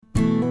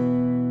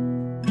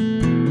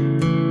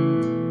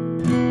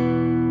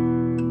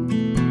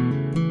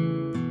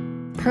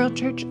Pearl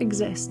Church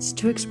exists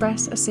to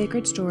express a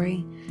sacred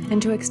story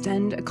and to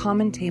extend a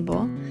common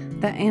table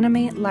that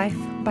animate life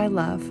by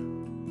love.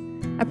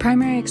 A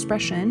primary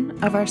expression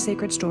of our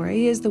sacred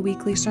story is the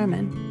weekly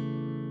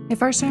sermon.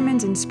 If our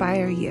sermons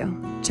inspire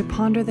you to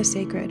ponder the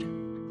sacred,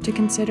 to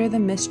consider the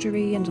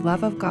mystery and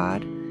love of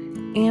God,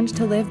 and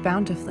to live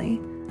bountifully,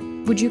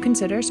 would you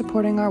consider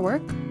supporting our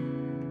work?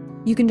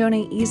 You can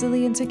donate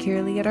easily and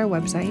securely at our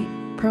website,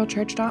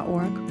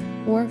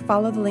 pearlchurch.org, or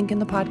follow the link in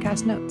the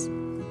podcast notes.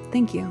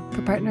 Thank you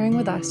for partnering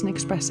with us in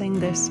expressing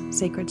this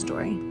sacred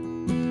story.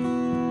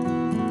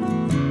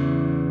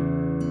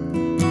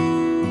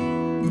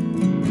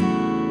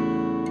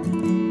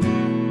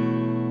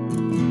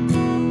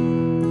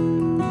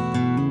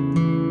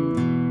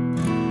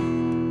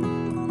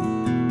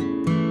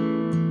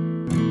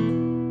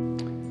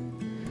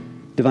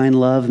 Divine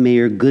love, may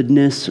your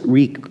goodness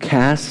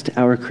recast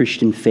our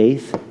Christian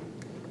faith.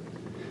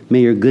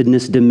 May your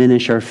goodness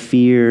diminish our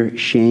fear,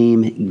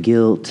 shame,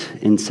 guilt,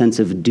 and sense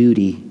of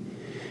duty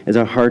as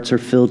our hearts are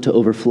filled to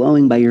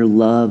overflowing by your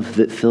love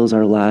that fills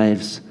our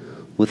lives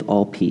with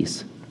all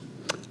peace.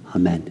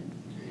 Amen.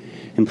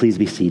 And please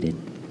be seated.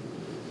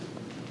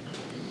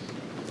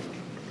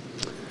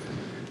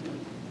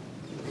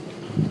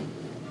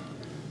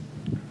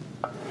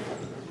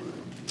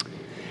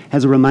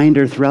 As a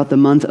reminder, throughout the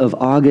month of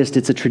August,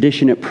 it's a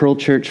tradition at Pearl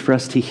Church for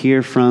us to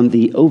hear from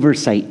the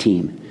oversight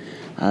team.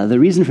 The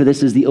reason for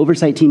this is the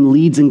oversight team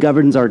leads and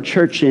governs our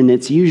church, and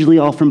it's usually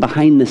all from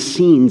behind the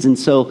scenes. And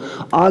so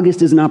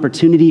August is an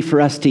opportunity for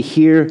us to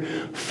hear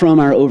from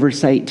our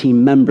oversight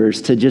team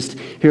members, to just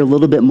hear a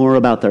little bit more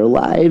about their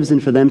lives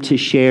and for them to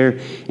share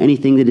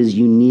anything that is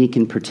unique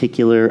and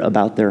particular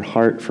about their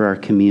heart for our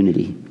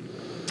community.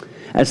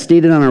 As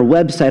stated on our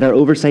website, our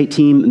oversight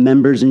team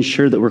members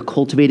ensure that we're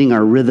cultivating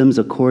our rhythms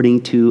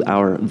according to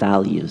our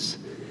values.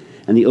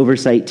 And the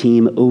oversight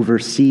team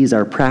oversees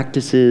our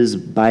practices,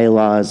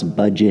 bylaws,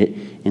 budget,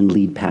 and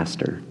lead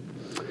pastor.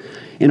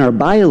 In our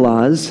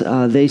bylaws,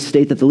 they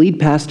state that the lead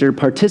pastor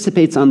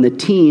participates on the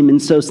team,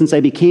 and so since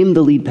I became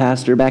the lead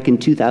pastor back in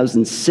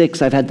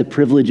 2006, I've had the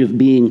privilege of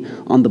being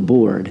on the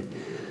board.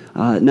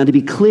 Now, to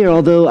be clear,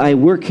 although I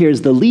work here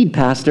as the lead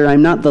pastor,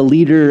 I'm not the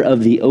leader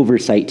of the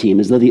oversight team,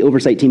 as though the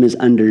oversight team is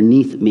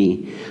underneath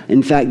me.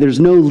 In fact, there's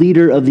no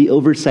leader of the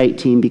oversight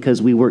team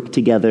because we work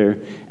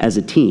together as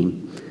a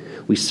team.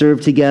 We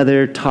serve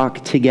together,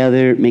 talk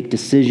together, make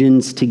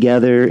decisions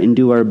together, and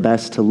do our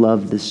best to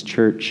love this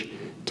church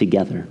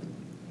together.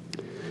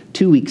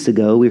 2 weeks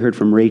ago, we heard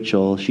from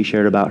Rachel. She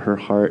shared about her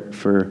heart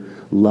for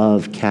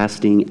love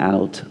casting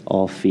out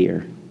all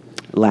fear.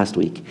 Last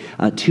week.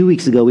 2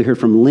 weeks ago, we heard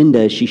from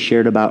Linda. She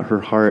shared about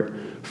her heart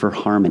for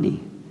harmony.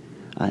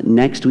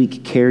 Next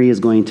week, Carrie is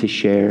going to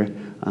share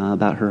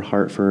about her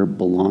heart for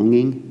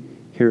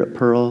belonging here at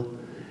Pearl.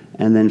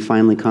 And then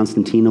finally,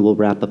 Constantina will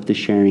wrap up the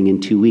sharing in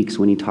 2 weeks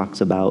when he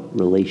talks about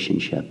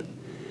relationship.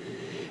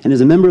 And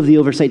as a member of the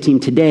oversight team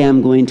today,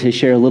 I'm going to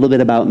share a little bit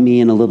about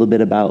me and a little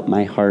bit about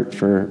my heart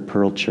for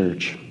Pearl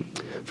Church.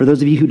 For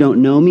those of you who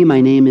don't know me,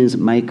 my name is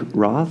Mike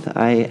Roth.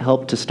 I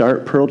helped to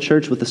start Pearl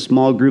Church with a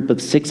small group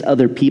of 6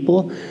 other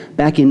people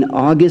back in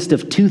August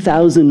of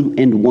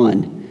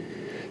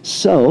 2001.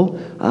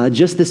 So,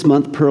 just this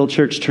month, Pearl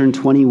Church turned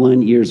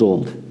 21 years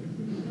old.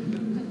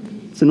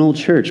 It's an old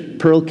church.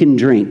 Pearl can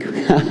drink.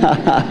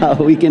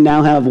 We can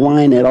now have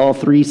wine at all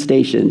 3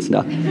 stations.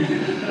 No.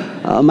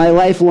 My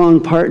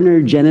lifelong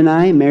partner, Jen, and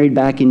I married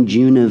back in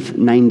June of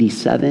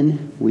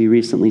 97. We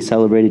recently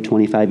celebrated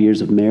 25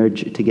 years of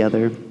marriage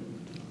together.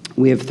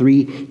 We have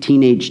 3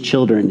 teenage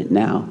children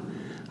now.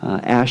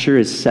 Asher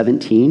is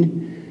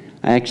 17.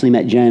 I actually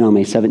met Jen on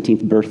my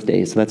 17th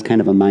birthday, so that's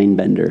kind of a mind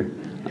bender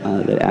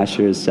that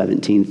Asher is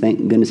 17.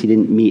 Thank goodness he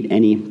didn't meet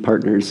any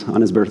partners on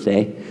his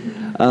birthday.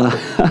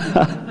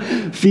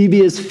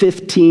 Phoebe is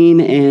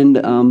 15,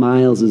 and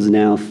Miles is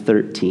now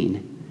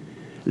 13.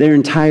 Their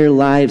entire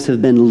lives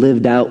have been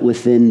lived out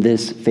within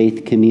this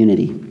faith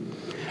community.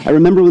 I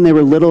remember when they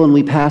were little and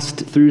we passed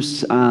through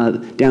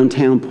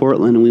downtown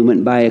Portland and we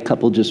went by a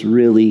couple just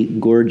really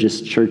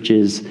gorgeous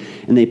churches,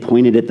 and they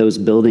pointed at those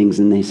buildings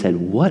and they said,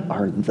 "What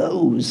are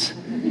those?"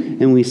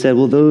 And we said,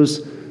 "Well,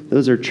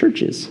 those are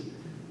churches."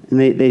 And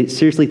they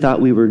seriously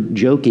thought we were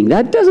joking.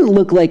 "That doesn't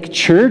look like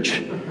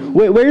church.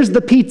 Where's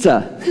the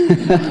pizza?"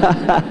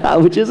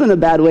 Which isn't a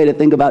bad way to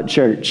think about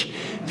church.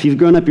 If you've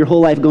grown up your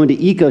whole life going to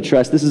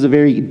EcoTrust, this is a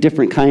very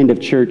different kind of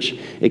church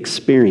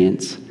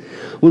experience.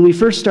 When we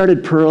first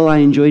started Pearl, I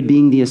enjoyed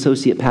being the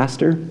associate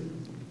pastor.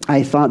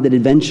 I thought that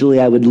eventually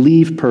I would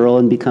leave Pearl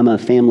and become a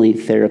family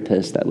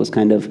therapist. That was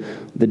kind of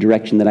the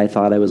direction that I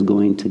thought I was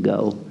going to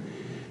go.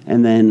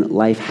 And then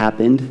life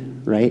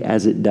happened, right,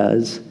 as it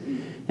does,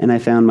 and I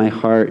found my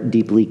heart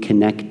deeply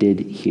connected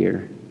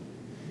here.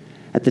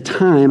 At the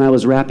time, I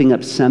was wrapping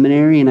up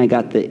seminary, and I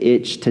got the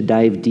itch to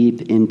dive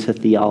deep into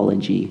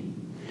theology.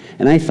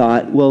 And I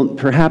thought, well,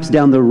 perhaps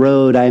down the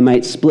road I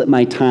might split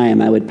my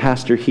time. I would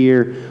pastor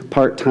here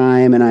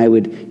part-time, and I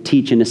would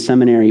teach in a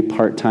seminary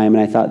part-time,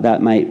 and I thought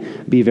that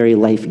might be very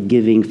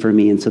life-giving for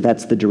me, and so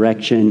that's the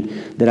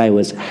direction that I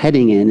was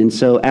heading in. And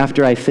so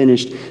after I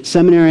finished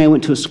seminary, I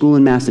went to a school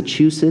in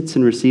Massachusetts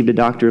and received a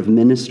Doctor of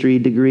Ministry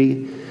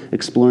degree,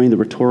 exploring the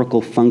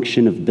rhetorical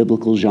function of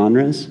biblical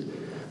genres.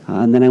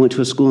 And then I went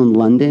to a school in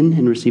London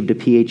and received a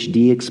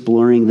PhD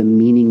exploring the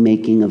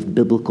meaning-making of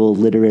biblical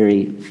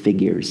literary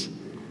figures.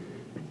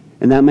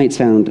 And that might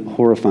sound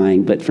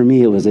horrifying, but for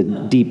me it was a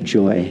deep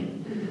joy.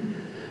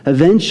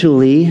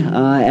 Eventually,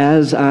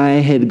 as I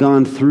had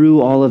gone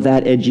through all of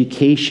that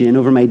education,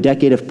 over my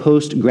decade of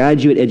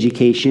postgraduate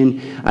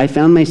education, I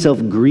found myself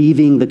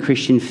grieving the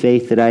Christian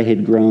faith that I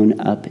had grown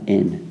up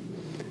in.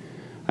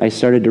 I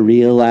started to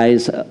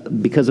realize,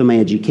 because of my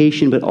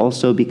education, but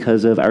also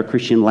because of our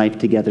Christian life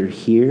together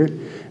here,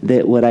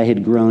 that what I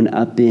had grown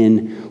up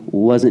in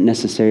wasn't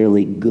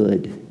necessarily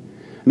good.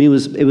 I mean,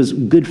 it was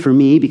good for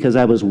me because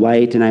I was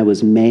white and I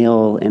was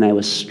male and I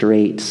was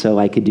straight, so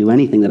I could do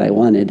anything that I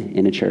wanted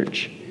in a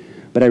church.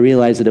 But I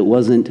realized that it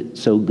wasn't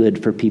so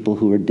good for people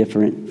who were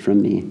different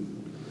from me.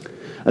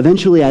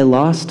 Eventually, I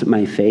lost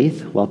my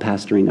faith while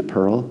pastoring at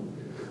Pearl,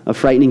 a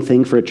frightening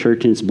thing for a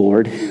church and its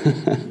board,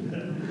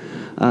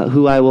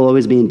 who I will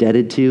always be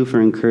indebted to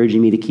for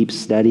encouraging me to keep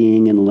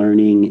studying and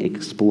learning,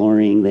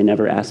 exploring. They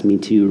never asked me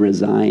to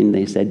resign.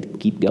 They said,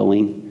 keep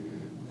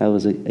going. That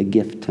was a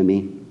gift to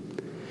me.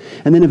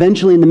 And then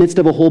eventually, in the midst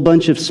of a whole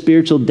bunch of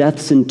spiritual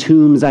deaths and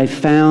tombs, I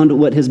found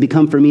what has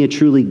become for me a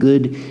truly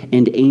good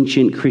and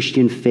ancient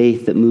Christian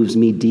faith that moves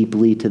me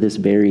deeply to this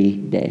very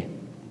day.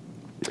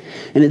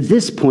 And at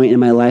this point in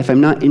my life, I'm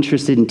not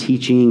interested in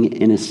teaching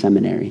in a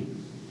seminary.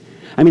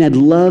 I mean, I'd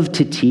love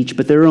to teach,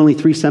 but there are only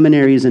 3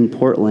 seminaries in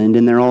Portland,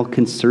 and they're all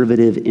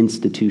conservative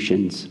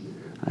institutions.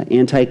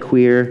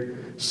 Anti-queer,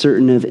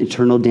 certain of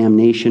eternal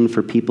damnation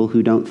for people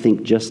who don't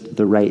think just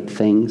the right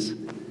things.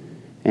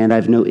 And I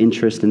have no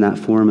interest in that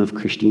form of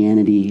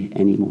Christianity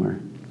anymore.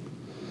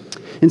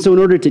 And so in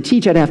order to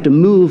teach, I'd have to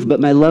move,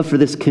 but my love for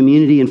this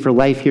community and for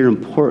life here in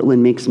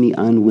Portland makes me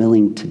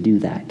unwilling to do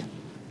that.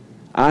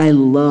 I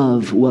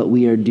love what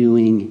we are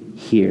doing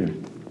here.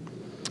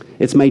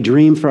 It's my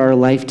dream for our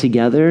life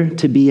together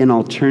to be an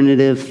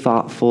alternative,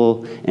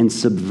 thoughtful, and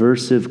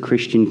subversive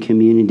Christian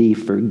community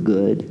for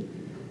good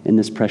in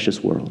this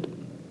precious world.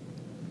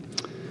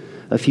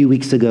 A few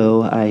weeks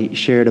ago, I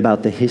shared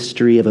about the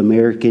history of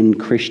American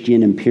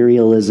Christian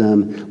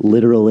imperialism,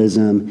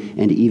 literalism,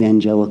 and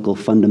evangelical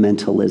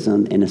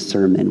fundamentalism in a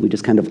sermon. We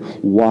just kind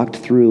of walked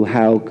through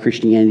how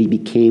Christianity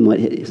became what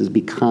it has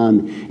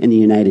become in the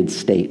United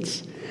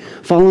States.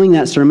 Following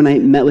that sermon, I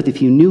met with a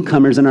few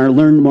newcomers and I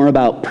learned more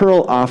about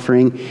Pearl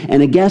Offering,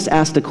 and a guest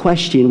asked a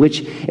question,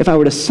 which, if I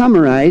were to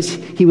summarize,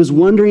 he was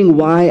wondering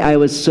why I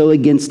was so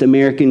against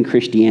American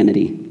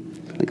Christianity.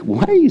 Like,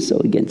 why are you so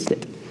against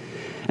it?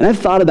 And I've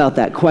thought about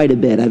that quite a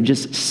bit. I've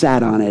just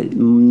sat on it.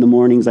 In the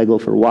mornings I go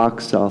for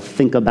walks, I'll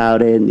think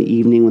about it. In the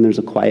evening when there's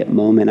a quiet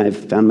moment,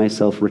 I've found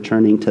myself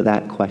returning to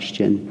that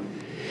question.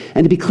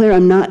 And to be clear,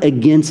 I'm not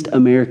against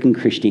American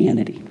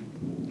Christianity.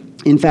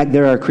 In fact,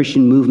 there are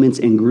Christian movements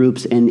and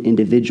groups and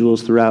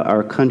individuals throughout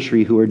our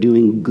country who are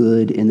doing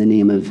good in the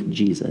name of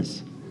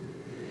Jesus.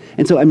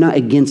 And so I'm not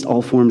against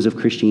all forms of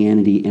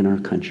Christianity in our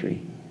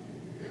country.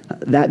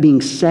 That being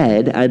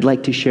said, I'd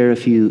like to share a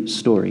few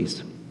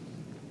stories.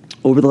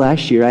 Over the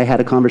last year, I had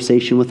a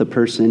conversation with a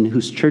person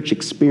whose church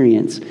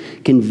experience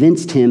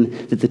convinced him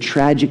that the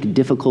tragic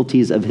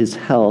difficulties of his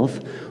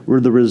health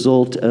were the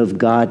result of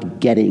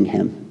God getting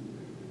him,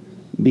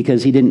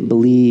 because he didn't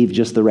believe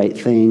just the right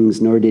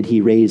things, nor did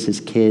he raise his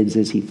kids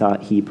as he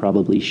thought he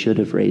probably should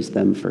have raised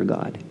them for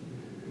God.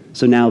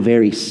 So now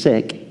very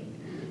sick,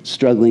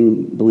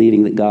 struggling,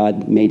 believing that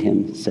God made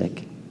him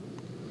sick.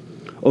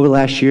 Over the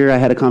last year, I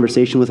had a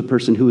conversation with a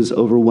person who was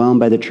overwhelmed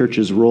by the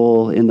church's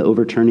role in the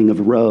overturning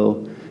of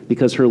Roe,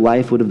 because her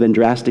life would have been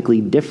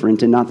drastically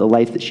different and not the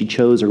life that she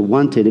chose or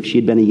wanted if she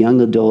had been a young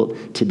adult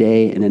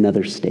today in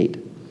another state.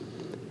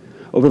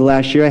 Over the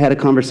last year, I had a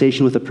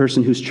conversation with a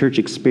person whose church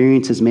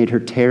experience has made her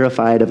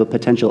terrified of a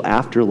potential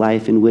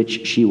afterlife in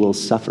which she will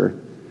suffer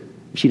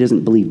if she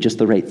doesn't believe just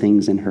the right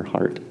things in her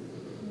heart.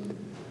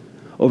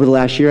 Over the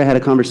last year, I had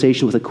a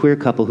conversation with a queer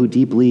couple who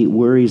deeply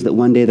worries that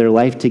one day their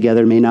life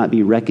together may not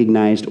be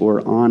recognized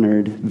or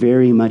honored,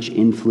 very much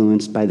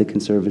influenced by the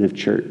conservative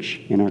church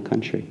in our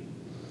country.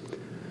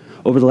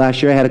 Over the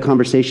last year, I had a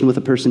conversation with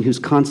a person whose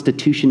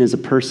constitution as a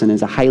person,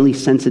 as a highly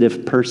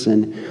sensitive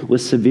person,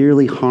 was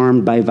severely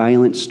harmed by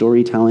violent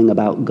storytelling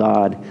about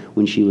God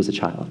when she was a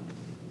child.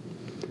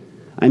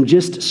 I'm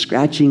just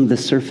scratching the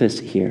surface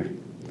here.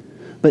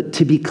 But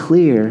to be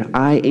clear,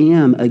 I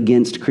am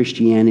against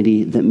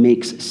Christianity that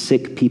makes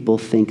sick people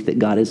think that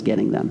God is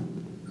getting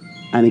them.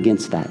 I'm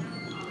against that.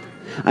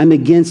 I'm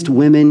against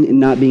women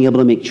not being able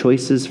to make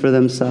choices for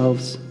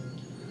themselves.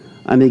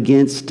 I'm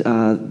against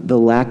the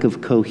lack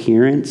of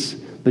coherence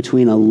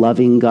between a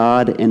loving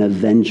God and a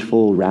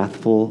vengeful,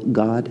 wrathful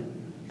God.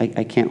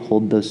 I can't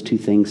hold those two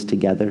things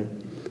together.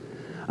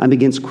 I'm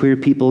against queer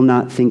people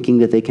not thinking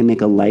that they can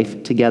make a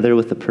life together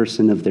with the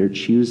person of their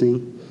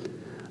choosing.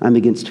 I'm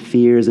against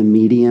fear as a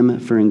medium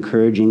for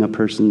encouraging a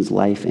person's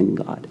life in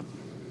God.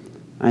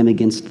 I'm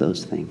against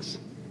those things.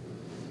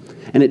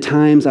 And at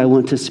times I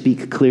want to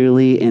speak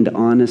clearly and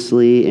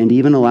honestly and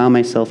even allow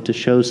myself to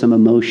show some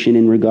emotion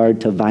in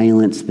regard to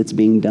violence that's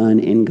being done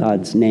in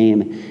God's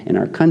name in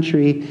our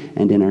country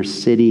and in our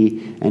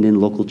city and in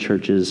local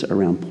churches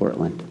around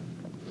Portland.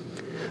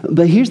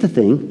 But here's the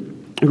thing.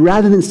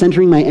 Rather than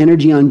centering my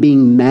energy on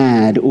being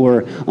mad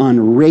or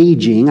on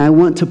raging, I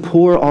want to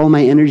pour all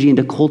my energy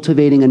into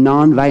cultivating a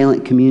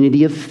nonviolent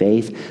community of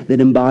faith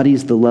that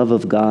embodies the love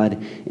of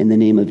God in the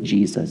name of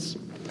Jesus.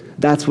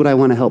 That's what I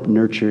want to help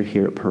nurture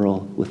here at Pearl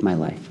with my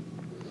life.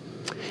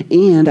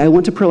 And I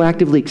want to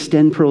proactively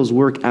extend Pearl's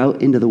work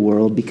out into the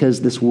world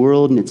because this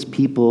world and its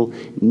people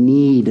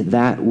need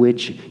that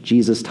which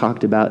Jesus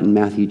talked about in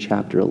Matthew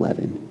chapter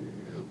 11,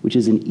 which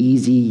is an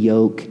easy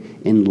yoke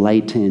and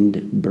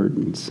lightened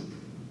burdens.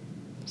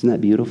 Isn't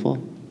that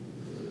beautiful?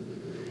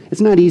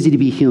 It's not easy to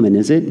be human,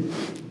 is it?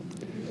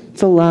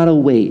 It's a lot of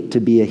weight to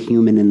be a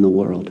human in the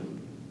world.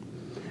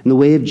 And the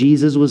way of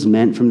Jesus was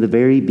meant from the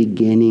very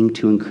beginning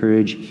to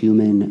encourage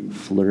human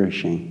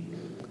flourishing.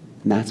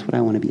 And that's what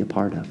I want to be a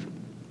part of.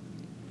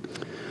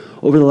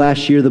 Over the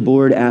last year, the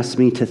board asked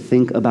me to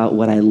think about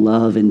what I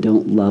love and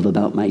don't love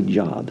about my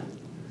job.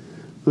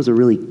 It was a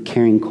really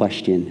caring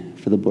question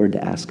for the board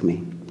to ask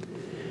me.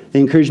 They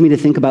encouraged me to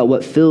think about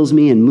what fills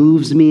me and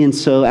moves me, and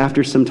so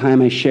after some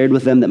time I shared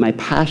with them that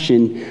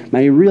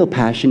my real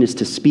passion is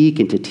to speak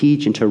and to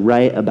teach and to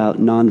write about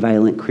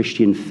nonviolent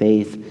Christian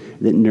faith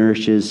that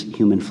nourishes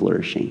human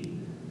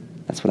flourishing.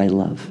 That's what I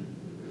love.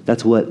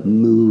 That's what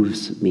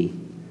moves me.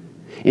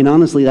 And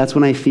honestly, that's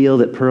when I feel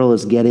that Pearl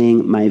is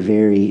getting my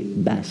very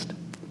best.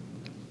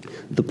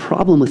 The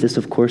problem with this,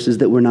 of course, is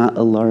that we're not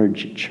a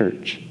large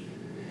church.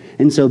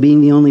 And so being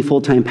the only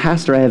full-time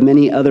pastor, I have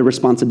many other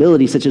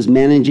responsibilities, such as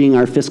managing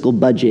our fiscal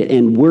budget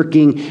and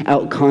working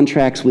out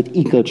contracts with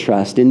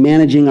EcoTrust and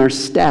managing our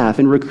staff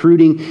and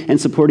recruiting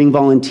and supporting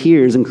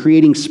volunteers and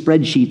creating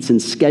spreadsheets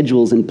and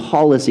schedules and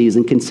policies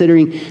and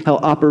considering how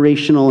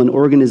operational and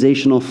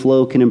organizational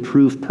flow can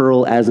improve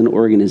Pearl as an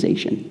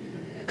organization.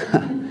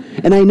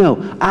 And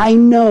I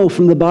know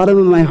from the bottom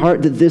of my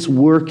heart that this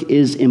work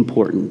is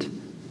important.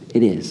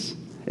 It is.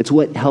 It's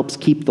what helps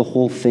keep the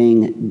whole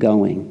thing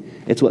going.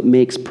 It's what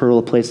makes Pearl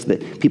a place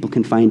that people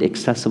can find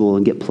accessible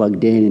and get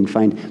plugged in and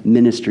find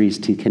ministries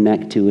to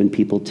connect to and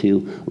people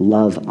to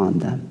love on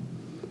them.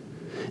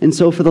 And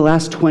so for the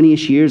last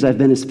 20-ish years, I've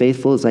been as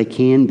faithful as I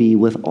can be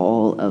with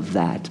all of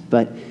that.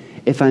 But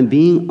if I'm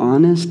being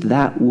honest,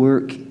 that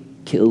work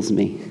kills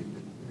me.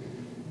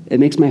 It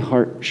makes my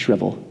heart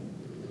shrivel.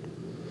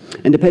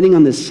 And depending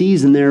on the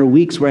season, there are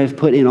weeks where I've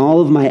put in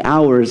all of my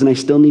hours and I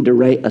still need to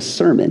write a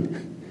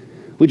sermon,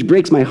 which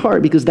breaks my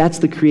heart because that's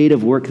the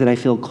creative work that I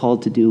feel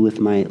called to do with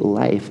my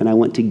life. And I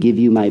want to give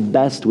you my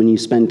best when you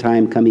spend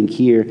time coming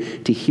here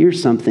to hear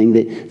something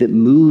that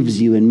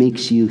moves you and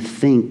makes you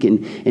think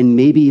and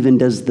maybe even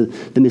does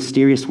the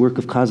mysterious work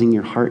of causing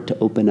your heart to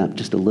open up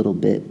just a little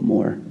bit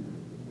more.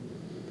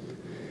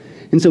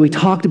 And so we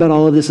talked about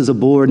all of this as a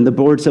board, and the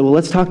board said, well,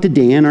 let's talk to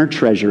Dan, our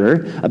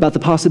treasurer, about the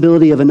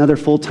possibility of another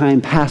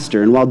full-time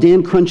pastor. And while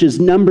Dan crunches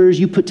numbers,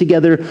 you put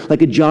together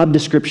like a job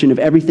description of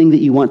everything that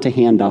you want to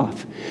hand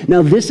off.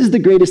 Now, this is the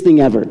greatest thing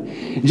ever.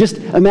 Just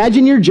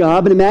imagine your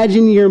job and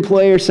imagine your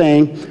employer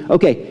saying,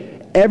 okay,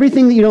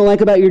 everything that you don't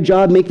like about your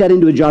job, make that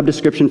into a job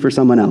description for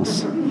someone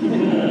else.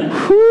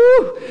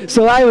 Whew!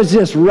 So I was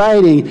just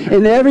writing,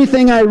 and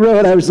everything I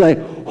wrote, I was like,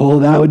 oh,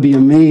 that would be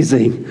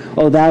amazing.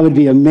 Oh, that would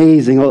be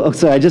amazing. Oh,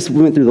 so I just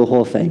went through the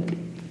whole thing.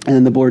 And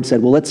then the board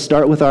said, well, let's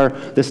start with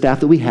the staff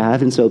that we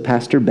have. And so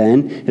Pastor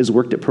Ben has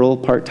worked at Pearl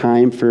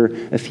part-time for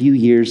a few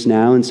years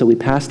now. And so we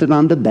passed it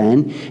on to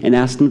Ben and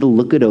asked him to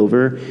look it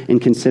over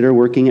and consider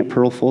working at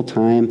Pearl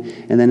full-time.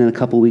 And then in a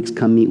couple weeks,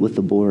 come meet with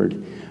the board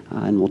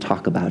and we'll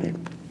talk about it.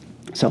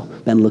 So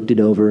Ben looked it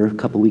over. A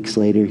couple weeks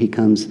later, he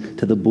comes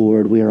to the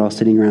board. We are all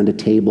sitting around a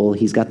table.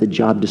 He's got the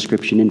job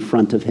description in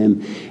front of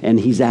him. And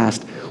he's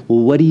asked, well,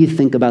 what do you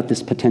think about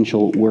this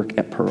potential work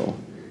at Pearl?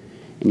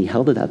 And he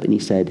held it up and he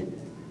said,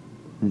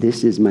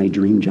 this is my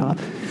dream job.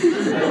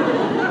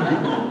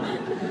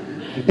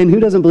 And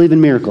who doesn't believe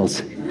in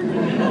miracles?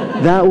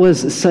 That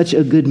was such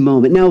a good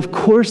moment. Now, of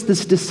course,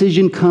 this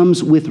decision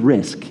comes with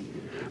risk.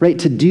 Right,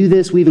 to do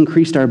this, we've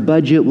increased our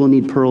budget. We'll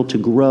need Pearl to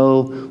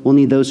grow. We'll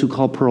need those who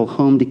call Pearl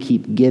home to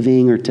keep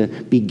giving or to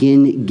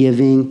begin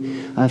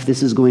giving if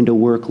this is going to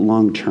work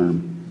long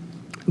term.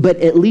 But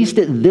at least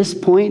at this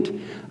point,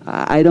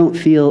 I don't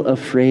feel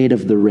afraid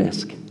of the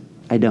risk.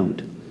 I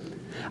don't.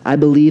 I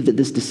believe that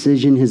this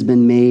decision has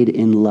been made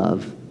in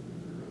love.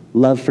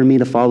 Love for me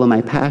to follow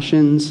my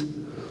passions.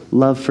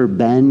 Love for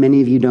Ben. Many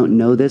of you don't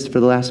know this.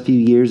 For the last few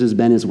years, as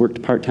Ben has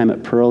worked part-time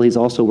at Pearl, he's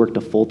also worked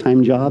a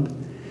full-time job.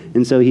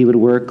 And so he would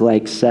work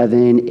like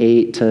 7,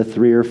 8 to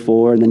 3 or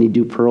 4, and then he'd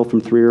do Pearl from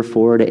 3 or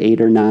 4 to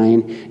 8 or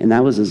 9, and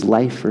that was his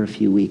life for a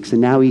few weeks.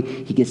 And now he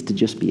gets to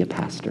just be a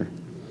pastor.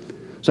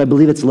 So I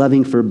believe it's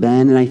loving for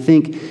Ben, and I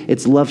think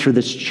it's love for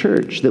this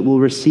church that will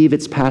receive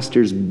its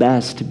pastors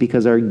best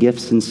because our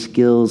gifts and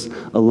skills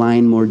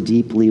align more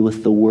deeply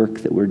with the work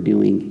that we're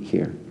doing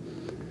here.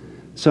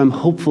 So I'm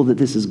hopeful that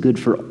this is good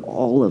for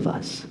all of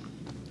us.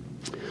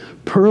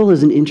 Pearl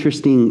is an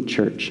interesting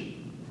church.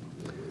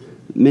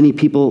 Many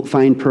people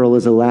find Pearl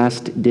as a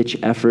last-ditch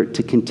effort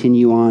to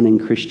continue on in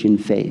Christian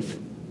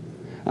faith.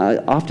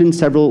 Often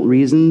several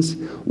reasons.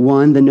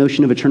 One, the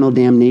notion of eternal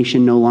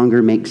damnation no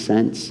longer makes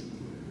sense.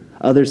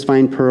 Others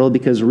find Pearl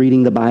because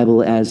reading the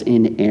Bible as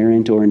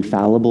inerrant or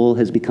infallible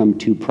has become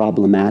too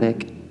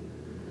problematic.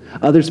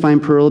 Others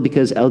find Pearl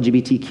because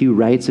LGBTQ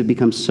rights have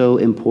become so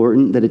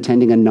important that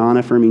attending a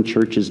non-affirming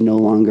church is no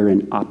longer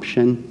an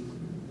option.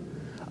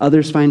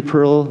 Others find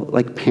Pearl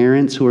like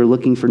parents who are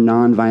looking for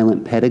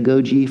nonviolent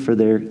pedagogy for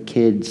their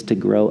kids to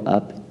grow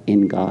up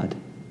in God.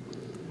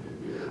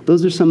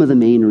 Those are some of the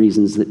main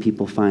reasons that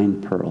people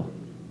find Pearl.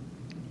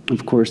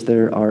 Of course,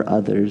 there are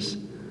others.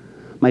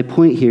 My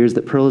point here is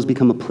that Pearl has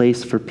become a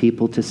place for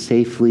people to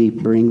safely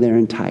bring their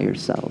entire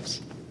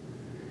selves.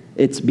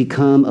 It's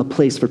become a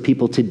place for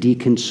people to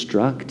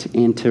deconstruct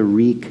and to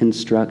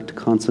reconstruct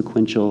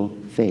consequential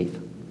faith.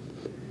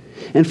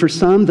 And for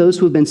some, those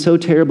who have been so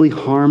terribly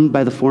harmed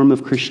by the form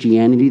of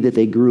Christianity that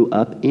they grew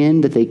up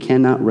in, that they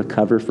cannot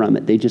recover from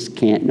it. They just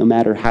can't. No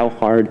matter how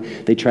hard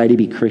they try to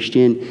be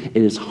Christian, it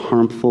is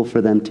harmful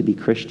for them to be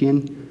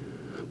Christian.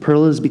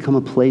 Pearl has become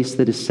a place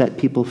that has set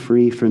people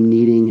free from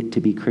needing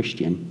to be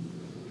Christian.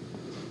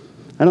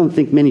 I don't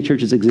think many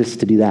churches exist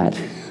to do that,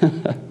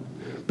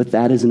 but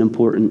that is an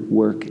important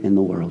work in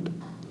the world.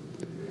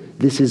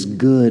 This is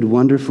good,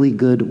 wonderfully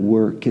good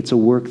work. It's a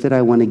work that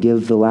I want to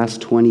give the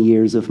last 20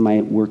 years of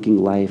my working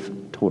life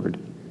toward.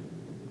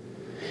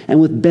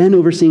 And with Ben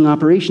overseeing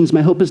operations,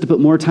 my hope is to put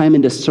more time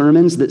into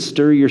sermons that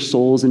stir your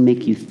souls and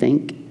make you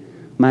think.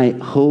 My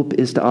hope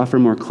is to offer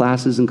more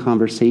classes and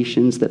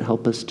conversations that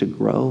help us to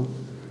grow.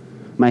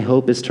 My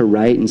hope is to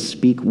write and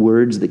speak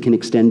words that can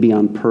extend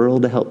beyond Pearl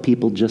to help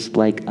people just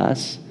like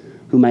us,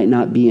 who might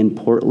not be in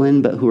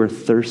Portland, but who are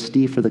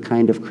thirsty for the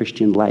kind of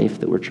Christian life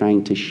that we're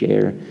trying to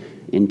share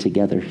in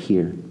together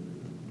here.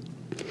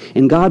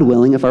 And God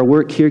willing, if our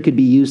work here could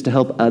be used to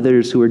help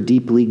others who are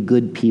deeply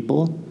good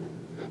people,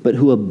 but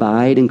who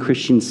abide in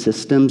Christian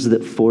systems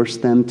that force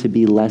them to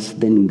be less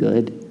than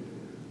good.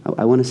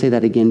 I want to say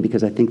that again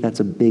because I think that's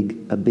a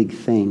big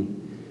thing.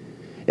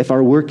 If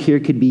our work here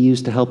could be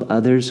used to help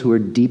others who are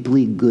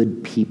deeply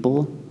good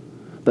people,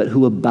 but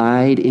who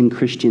abide in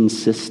Christian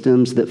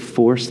systems that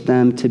force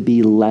them to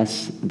be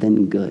less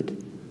than good.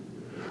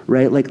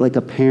 Right? Like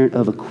a parent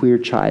of a queer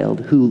child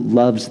who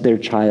loves their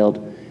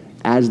child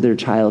as their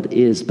child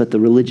is, but the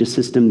religious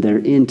system they're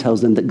in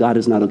tells them that God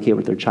is not okay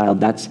with their child.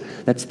 That's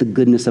the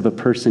goodness of a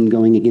person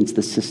going against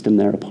the system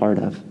they're a part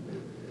of.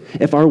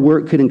 If our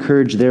work could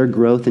encourage their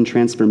growth and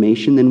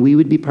transformation, then we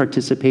would be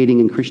participating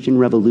in Christian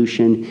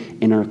revolution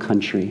in our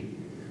country,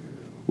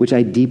 which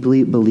I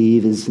deeply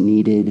believe is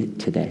needed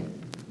today.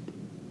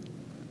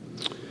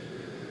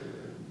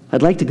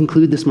 I'd like to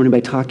conclude this morning by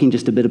talking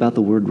just a bit about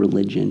the word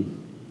religion.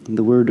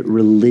 The word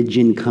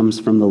religion comes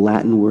from the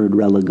Latin word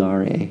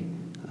religare.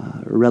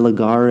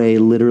 Religare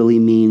literally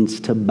means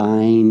to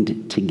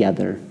bind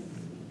together.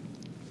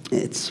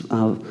 It's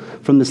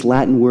from this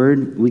Latin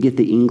word, we get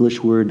the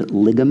English word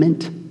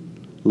ligament.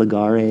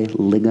 Ligare,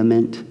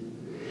 ligament.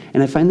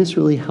 And I find this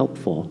really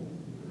helpful.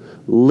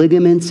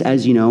 Ligaments,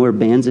 as you know, are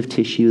bands of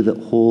tissue that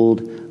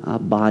hold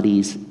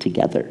bodies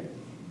together.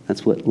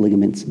 That's what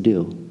ligaments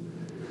do.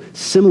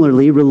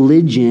 Similarly,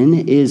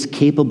 religion is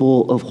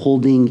capable of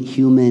holding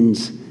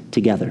humans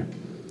together,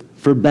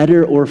 for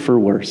better or for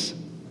worse.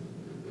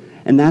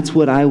 And that's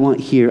what I want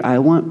here. I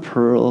want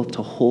Pearl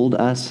to hold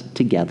us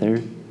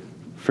together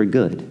for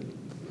good.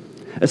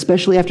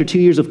 Especially after 2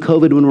 years of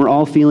COVID when we're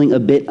all feeling a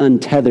bit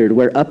untethered.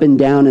 We're up and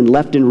down and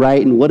left and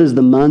right, and what is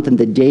the month and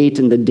the date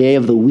and the day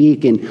of the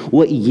week, and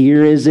what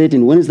year is it,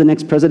 and when is the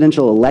next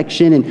presidential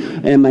election,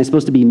 and am I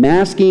supposed to be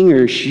masking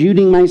or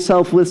shooting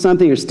myself with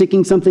something or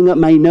sticking something up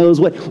my nose?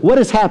 What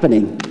is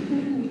happening?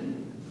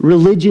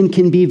 Religion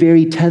can be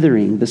very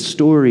tethering. The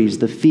stories,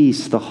 the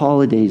feasts, the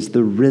holidays,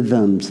 the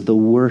rhythms, the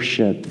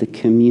worship, the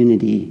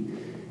community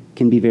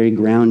can be very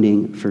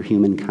grounding for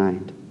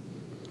humankind.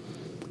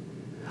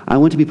 I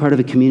want to be part of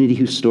a community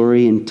whose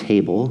story and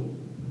table,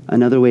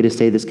 another way to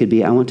say this could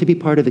be, I want to be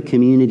part of a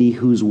community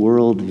whose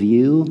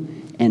worldview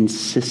and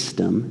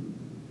system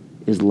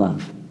is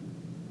love,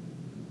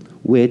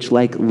 which,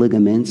 like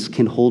ligaments,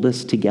 can hold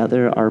us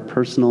together, our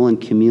personal and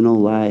communal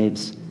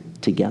lives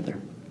together.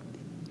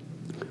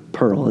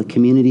 Pearl, a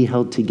community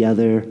held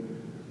together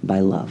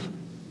by love.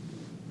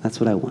 That's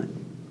what I want.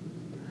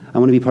 I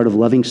want to be part of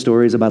loving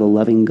stories about a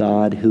loving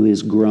God who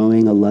is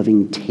growing a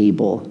loving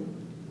table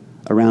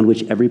around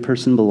which every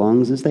person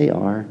belongs as they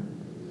are,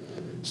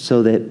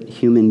 so that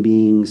human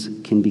beings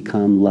can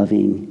become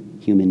loving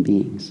human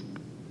beings.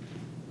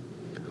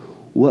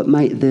 What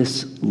might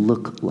this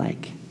look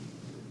like?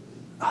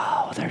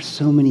 Oh, there's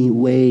so many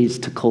ways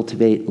to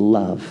cultivate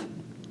love.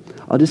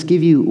 I'll just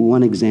give you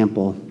one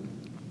example.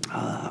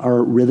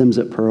 Our rhythms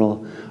at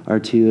Pearl are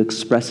to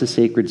express a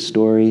sacred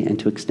story and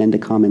to extend a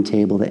common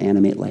table to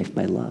animate life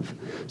by love.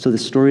 So the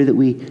story that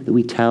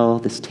we tell,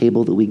 this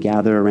table that we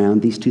gather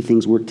around, these two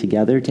things work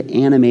together to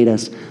animate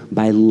us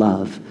by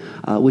love,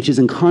 which is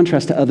in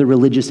contrast to other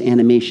religious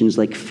animations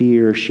like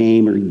fear, or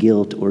shame, or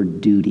guilt, or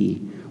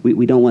duty.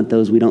 We don't want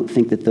those. We don't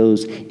think that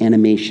those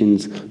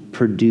animations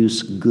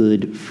produce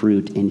good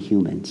fruit in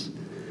humans.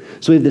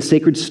 So we have the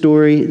sacred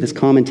story, this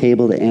common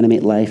table to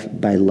animate life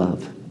by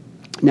love.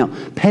 Now,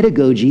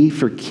 pedagogy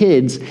for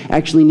kids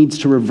actually needs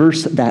to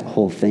reverse that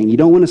whole thing. You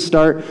don't want to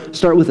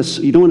start with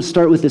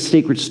a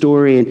sacred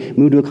story and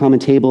move to a common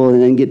table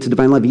and then get to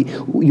divine love.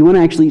 You want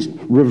to actually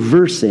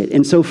reverse it.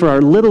 And so for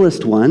our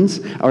littlest ones,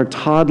 our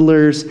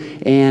toddlers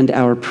and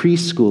our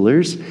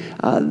preschoolers,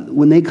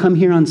 when they come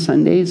here on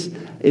Sundays,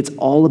 it's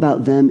all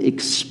about them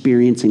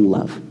experiencing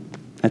love.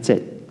 That's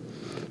it.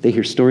 They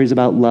hear stories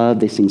about love.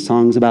 They sing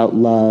songs about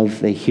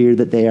love. They hear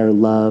that they are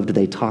loved.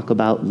 They talk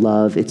about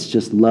love. It's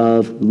just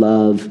love,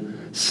 love,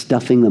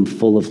 stuffing them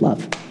full of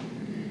love.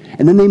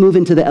 And then they move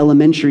into the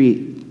elementary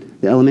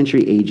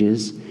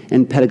ages.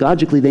 And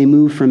pedagogically, they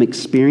move from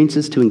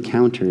experiences to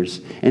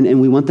encounters.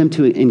 And we want them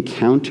to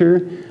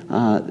encounter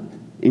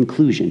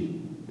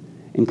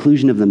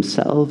inclusion of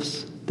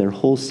themselves, their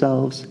whole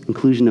selves,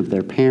 inclusion of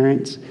their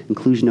parents,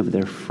 inclusion of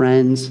their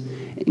friends,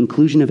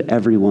 inclusion of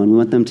everyone. We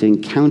want them to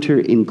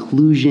encounter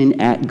inclusion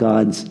at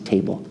God's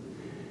table.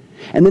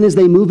 And then as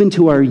they move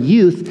into our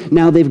youth,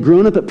 now they've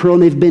grown up at Pearl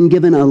and they've been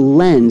given a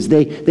lens.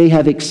 They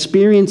have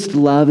experienced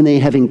love and they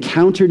have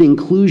encountered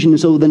inclusion.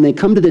 So then they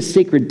come to this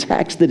sacred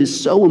text that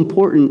is so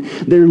important.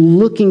 They're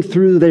looking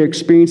through their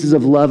experiences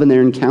of love and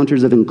their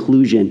encounters of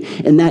inclusion.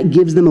 And that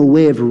gives them a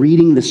way of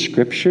reading the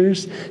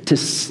scriptures to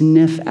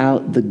sniff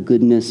out the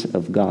goodness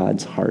of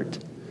God's heart.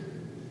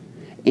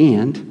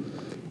 And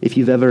if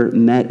you've ever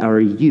met our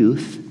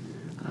youth,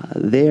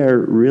 they are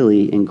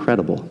really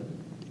incredible.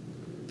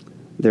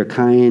 They're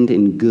kind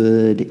and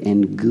good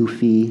and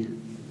goofy.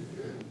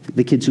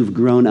 The kids who've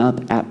grown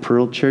up at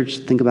Pearl Church,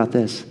 think about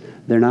this.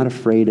 They're not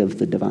afraid of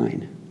the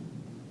divine.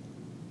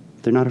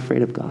 They're not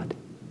afraid of God.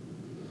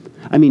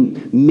 I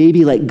mean,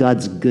 maybe like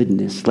God's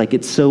goodness, like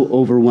it's so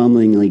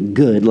overwhelmingly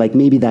good, like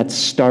maybe that's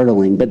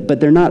startling, but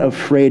they're not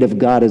afraid of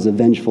God as a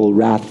vengeful,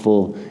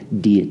 wrathful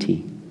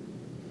deity.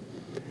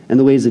 And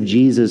the ways of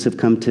Jesus have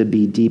come to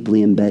be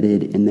deeply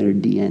embedded in their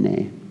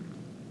DNA.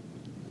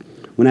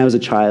 When I was a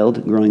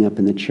child growing up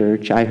in the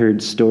church, I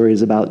heard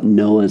stories about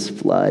Noah's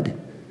flood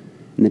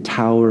and the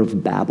Tower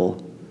of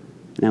Babel,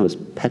 and I was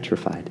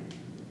petrified,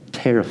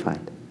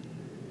 terrified.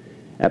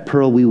 At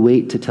Pearl, we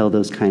wait to tell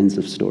those kinds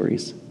of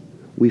stories.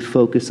 We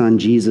focus on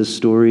Jesus'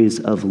 stories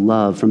of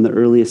love. From the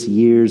earliest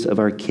years of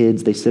our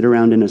kids, they sit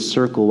around in a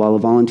circle while the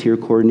volunteer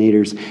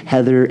coordinators,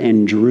 Heather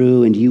and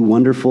Drew, and you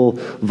wonderful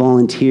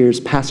volunteers,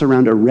 pass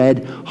around a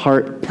red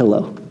heart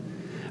pillow.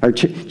 Our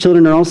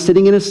children are all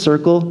sitting in a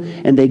circle,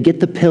 and they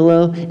get the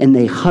pillow, and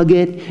they hug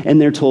it, and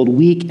they're told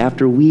week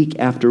after week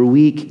after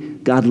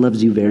week, God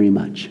loves you very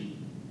much.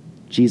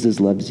 Jesus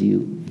loves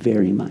you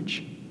very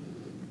much.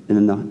 And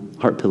then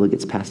the heart pillow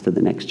gets passed to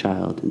the next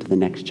child, and to the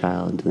next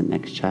child, and to the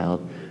next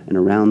child, and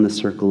around the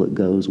circle it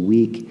goes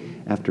week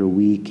after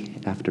week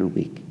after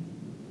week.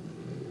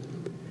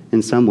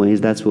 In some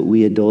ways, that's what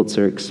we adults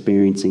are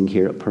experiencing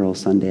here at Pearl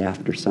Sunday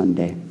after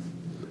Sunday.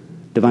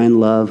 Divine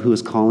love who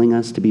is calling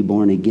us to be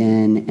born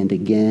again and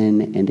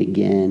again and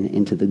again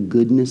into the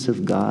goodness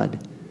of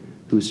God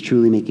who is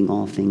truly making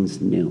all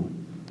things new.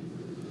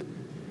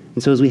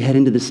 And so as we head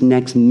into this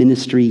next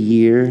ministry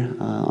year,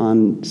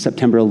 on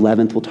September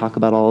 11th, we'll talk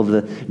about all of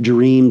the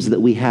dreams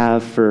that we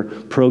have for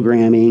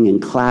programming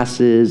and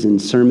classes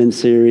and sermon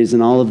series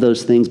and all of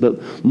those things.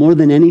 But more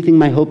than anything,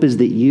 my hope is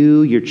that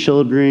you, your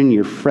children,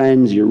 your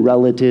friends, your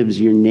relatives,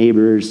 your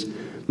neighbors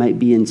might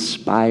be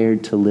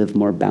inspired to live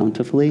more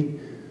bountifully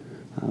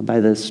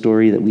by the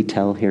story that we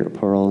tell here at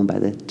Pearl and by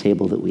the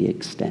table that we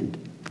extend.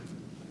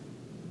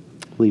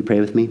 Will you pray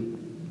with me?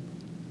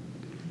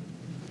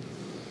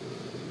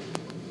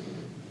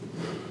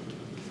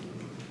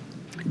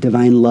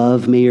 Divine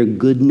love, may your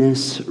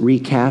goodness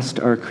recast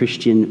our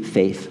Christian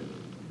faith.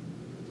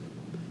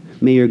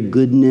 May your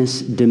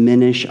goodness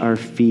diminish our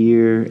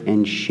fear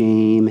and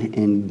shame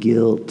and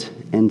guilt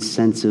and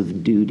sense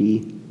of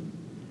duty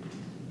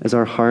as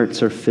our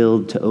hearts are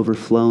filled to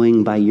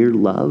overflowing by your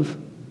love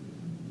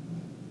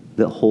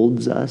that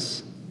holds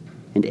us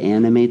and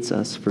animates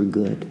us for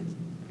good.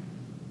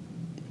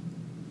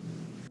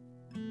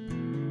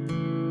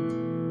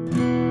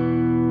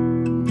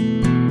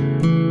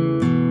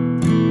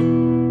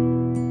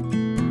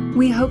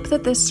 We hope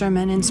that this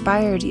sermon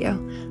inspired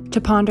you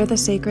to ponder the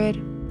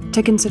sacred,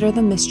 to consider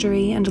the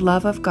mystery and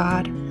love of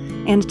God,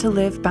 and to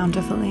live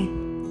bountifully.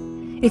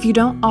 If you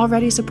don't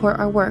already support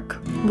our work,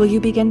 will you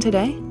begin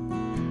today?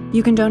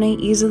 You can donate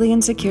easily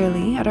and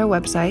securely at our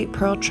website,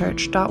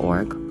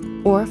 pearlchurch.org,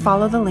 or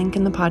follow the link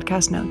in the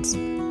podcast notes.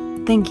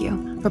 Thank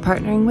you for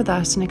partnering with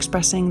us in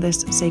expressing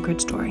this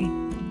sacred story.